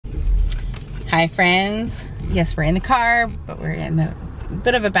Hi friends. Yes, we're in the car, but we're in a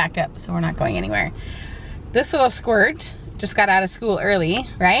bit of a backup, so we're not going anywhere. This little squirt just got out of school early,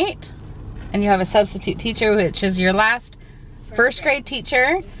 right? And you have a substitute teacher, which is your last first grade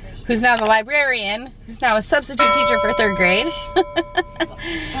teacher, who's now the librarian, who's now a substitute teacher for third grade. Well,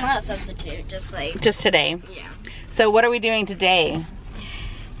 not a substitute, just today. Yeah. So what are we doing today?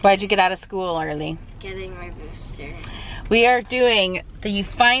 Why'd you get out of school early? Getting my booster. We are doing the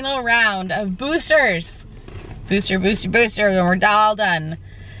final round of boosters. Booster, booster, booster, and we're all done.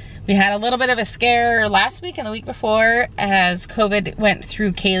 We had a little bit of a scare last week and the week before as COVID went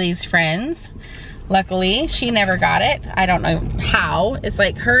through Kaylee's friends. Luckily, she never got it. I don't know how. It's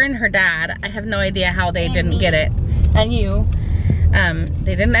like her and her dad. I have no idea how they didn't get it. And you.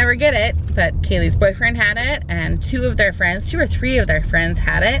 They didn't ever get it, but Kaylee's boyfriend had it, and two or three of their friends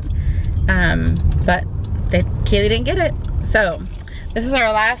had it. But Kaylee didn't get it. So this is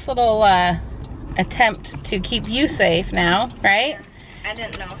our last little attempt to keep you safe now, right? I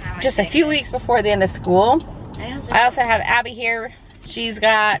didn't know how. Just a few weeks before the end of school. I also have Abby here. She's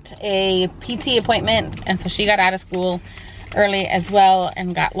got a PT appointment, and so she got out of school early as well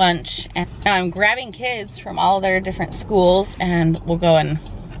and got lunch. And now I'm grabbing kids from all their different schools, and we'll go and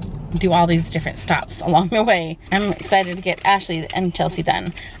do all these different stops along the way. I'm excited to get Ashley and Chelsea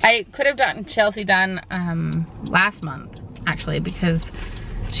done. I could have gotten Chelsea done last month, actually, because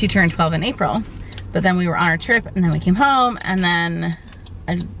she turned 12 in April. But then we were on our trip, and then we came home, and then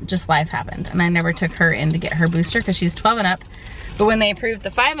just life happened. And I never took her in to get her booster because she's 12 and up. But when they approved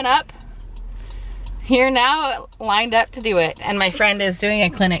the 5 and up, here now lined up to do it. And my friend is doing a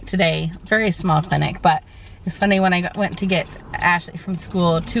clinic today, very small clinic, but it's funny, when I went to get Ashley from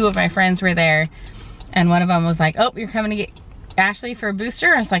school, two of my friends were there, and one of them was like, oh, you're coming to get Ashley for a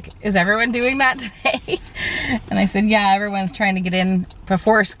booster? I was like, is everyone doing that today? And I said, yeah, everyone's trying to get in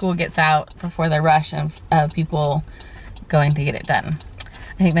before school gets out, before the rush of people going to get it done.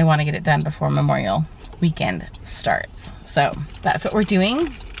 I think they want to get it done before Memorial weekend starts. So that's what we're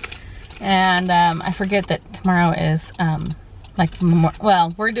doing. And I forget that tomorrow is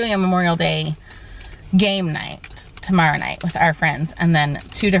we're doing a Memorial Day game night tomorrow night with our friends, and then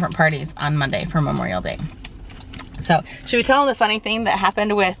 2 different parties on Monday for Memorial Day. So should we tell them the funny thing that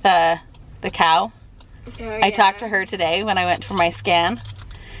happened with the cow? Oh, yeah. I talked to her today when I went for my scan.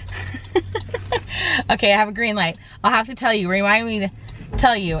 Okay, I have a green light. I'll have to tell you, remind me to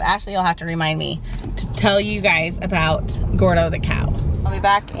tell you, Ashley will have to remind me to tell you guys about Gordo the cow. I'll be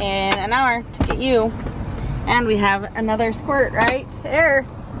back in an hour to get you. And we have another squirt right there.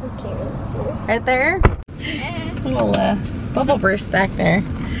 Okay, let's see. Right there. A little bubble burst back there.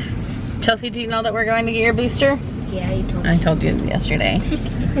 Chelsea, do you know that we're going to get your booster? Yeah, you told me. I told you yesterday.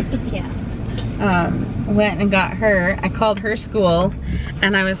 Yeah. Went and got her. I called her school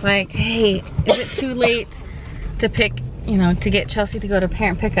and I was like, hey, is it too late to pick, to get Chelsea to go to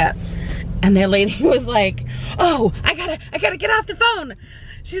parent pickup? And the lady was like, oh, I gotta get off the phone.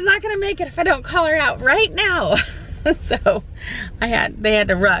 She's not gonna make it if I don't call her out right now. So they had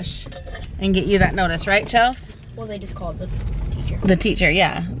to rush and get you that notice, right, Chelsea? Well, they just called the teacher. The teacher,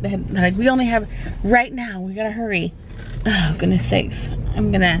 yeah. They're like, we only have right now. We gotta hurry. Oh, goodness sakes.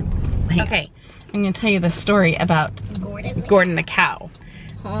 Okay, I'm gonna tell you the story about Gordon the cow.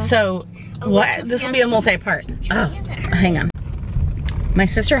 Huh? So, this will be a multi-part. Oh, hang on. My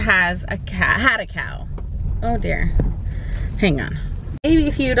sister had a cow. Oh dear. Hang on. Maybe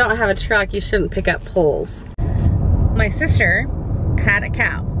if you don't have a truck, you shouldn't pick up poles. My sister had a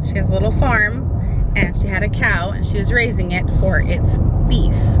cow. She has a little farm, and she had a cow, and she was raising it for its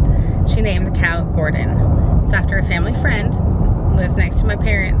beef. She named the cow Gordon. It's after a family friend, lives next to my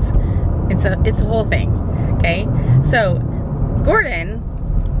parents. It's a whole thing, okay? So Gordon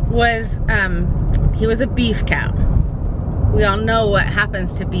was, he was a beef cow. We all know what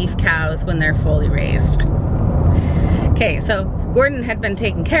happens to beef cows when they're fully raised. Okay, so Gordon had been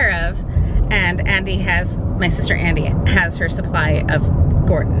taken care of, and my sister Andy has her supply of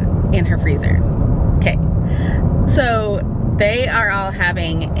Gordon in her freezer. Okay, so they are all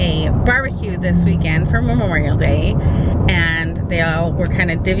having a barbecue this weekend for Memorial Day, and they all were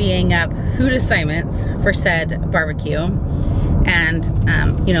kind of divvying up food assignments for said barbecue. And,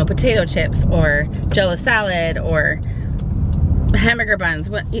 potato chips or Jell-O salad or hamburger buns,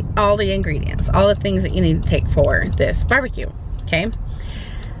 all the ingredients, all the things that you need to take for this barbecue, okay?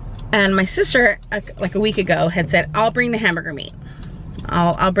 And my sister, like a week ago, had said, I'll bring the hamburger meat.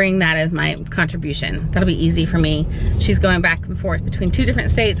 I'll bring that as my contribution. That'll be easy for me. She's going back and forth between 2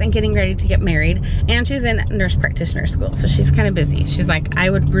 different states and getting ready to get married, and she's in nurse practitioner school, so she's kind of busy. She's like, I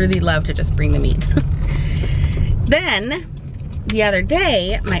would really love to just bring the meat. Then the other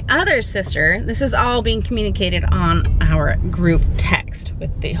day, my other sister, this is all being communicated on our group text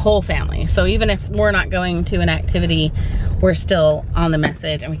with the whole family. So even if we're not going to an activity, we're still on the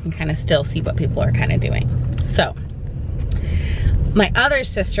message and we can kind of still see what people are kind of doing. So my other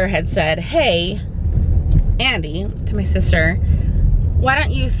sister had said, hey, Andy, to my sister, why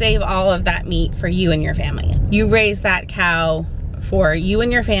don't you save all of that meat for you and your family? You raise that cow for you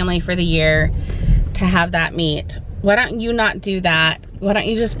and your family for the year to have that meat. Why don't you not do that? Why don't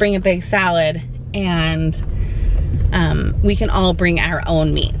you just bring a big salad and we can all bring our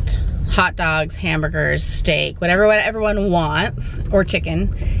own meat. Hot dogs, hamburgers, steak, whatever everyone wants, or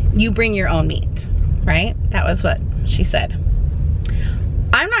chicken. You bring your own meat, right? That was what she said.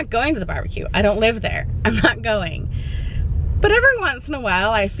 I'm not going to the barbecue. I don't live there. I'm not going. But every once in a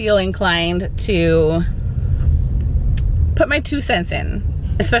while, I feel inclined to put my 2 cents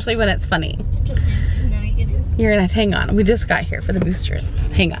in, especially when it's funny. You're gonna, hang on. We just got here for the boosters.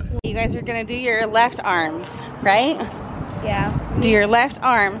 Hang on. You guys are gonna do your left arms, right? Yeah. Do your left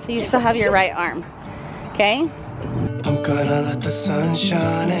arm so you still have your right arm, okay? I'm gonna let the sun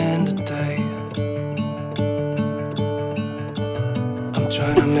shine in today. I'm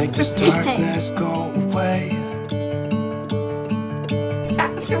trying to make this darkness go away.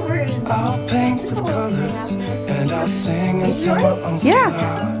 I'll paint with colors and I'll sing until my lungs get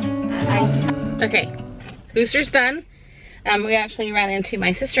out. Okay, booster's done. We actually ran into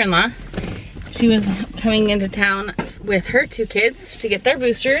my sister-in-law. She was coming into town with her 2 kids to get their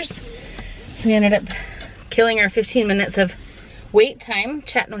boosters. So we ended up killing our 15 minutes of wait time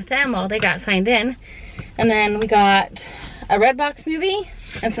chatting with them while they got signed in. And then we got a Redbox movie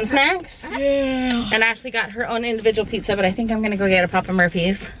and some snacks. And Ashley got her own individual pizza, but I think I'm gonna go get a Papa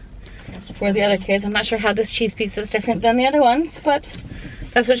Murphy's for the other kids. I'm not sure how this cheese pizza is different than the other ones, but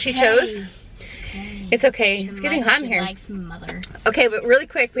that's what she chose. It's okay. It's getting hot in here. Okay, but really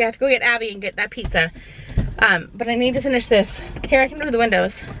quick, we have to go get Abby and get that pizza. But I need to finish this. Here, I can do the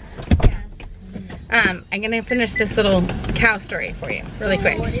windows. I'm gonna finish this little cow story for you really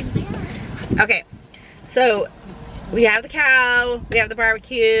quick. Okay, so we have the cow, we have the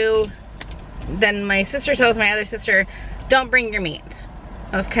barbecue. Then my sister tells my other sister, don't bring your meat.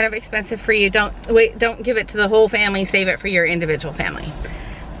 That was kind of expensive for you. Don't give it to the whole family, save it for your individual family.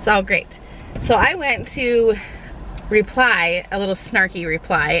 It's all great. So I went to reply, a little snarky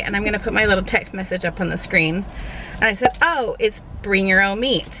reply, and I'm gonna put my little text message up on the screen. And I said, oh, it's bring your own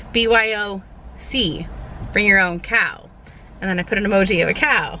meat. BYOC, bring your own cow. And then I put an emoji of a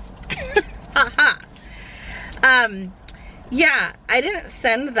cow. Haha. Yeah, I didn't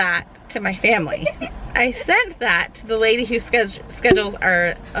send that to my family. I sent that to the lady who schedules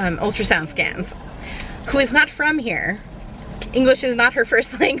our ultrasound scans, who is not from here. English is not her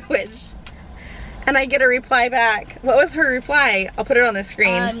first language. And I get a reply back. What was her reply? I'll put it on the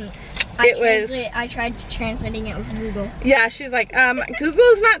screen. I tried translating it with Google. Yeah, she's like,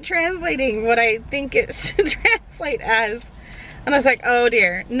 Google's not translating what I think it should translate as. And I was like, oh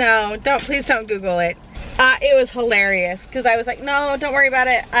dear, no, please don't Google it. It was hilarious, because I was like, no, don't worry about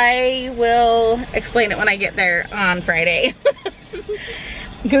it. I will explain it when I get there on Friday.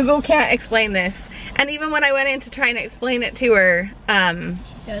 Google can't explain this. And even when I went in to try and explain it to her,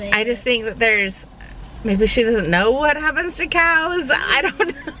 I just think that maybe she doesn't know what happens to cows. I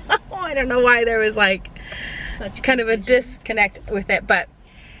don't know. I don't know why there was like such kind of a disconnect with it. But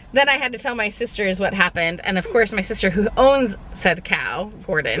then I had to tell my sisters what happened. And of course my sister, who owns said cow,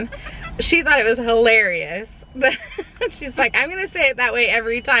 Gordon, she thought it was hilarious. But she's like, I'm gonna say it that way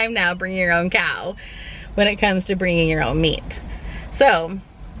every time now, bring your own cow, when it comes to bringing your own meat. So,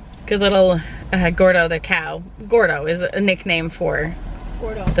 good little Gordo the cow. Gordo is a nickname for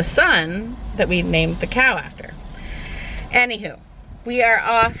the son that we named the cow after. Anywho, we are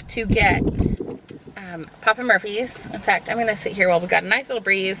off to get Papa Murphy's. In fact, I'm gonna sit here while we got a nice little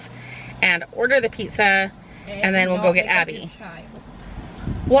breeze and order the pizza, and then we'll go get Abby.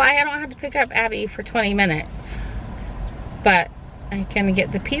 Well, I don't have to pick up Abby for 20 minutes, but I can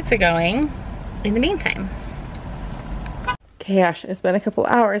get the pizza going in the meantime. Okay, Ash, it's been a couple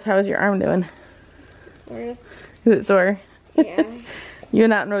hours. How is your arm doing? Worse. Is it sore? Yeah. You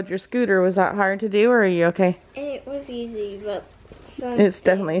went out and rode your scooter. Was that hard to do, or are you okay? It was easy, but it's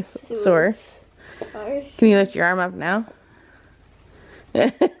definitely sore. Hard. Can you lift your arm up now?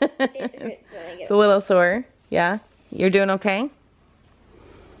 It hurts when I get It's a little sore. Yeah? You're doing okay?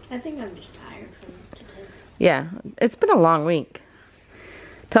 I think I'm just tired from today. Yeah. It's been a long week.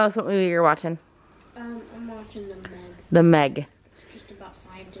 Tell us what movie you're watching. I'm watching The Meg. The Meg. It's just about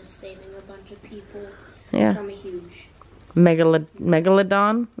scientists saving a bunch of people from a huge...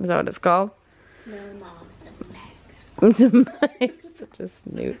 Megalodon? Is that what it's called? No, Mom. The Meg. You're such a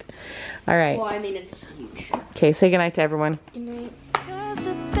snoot. All right. Well, I mean, it's just a huge shirt. Okay, say goodnight to everyone. Good night.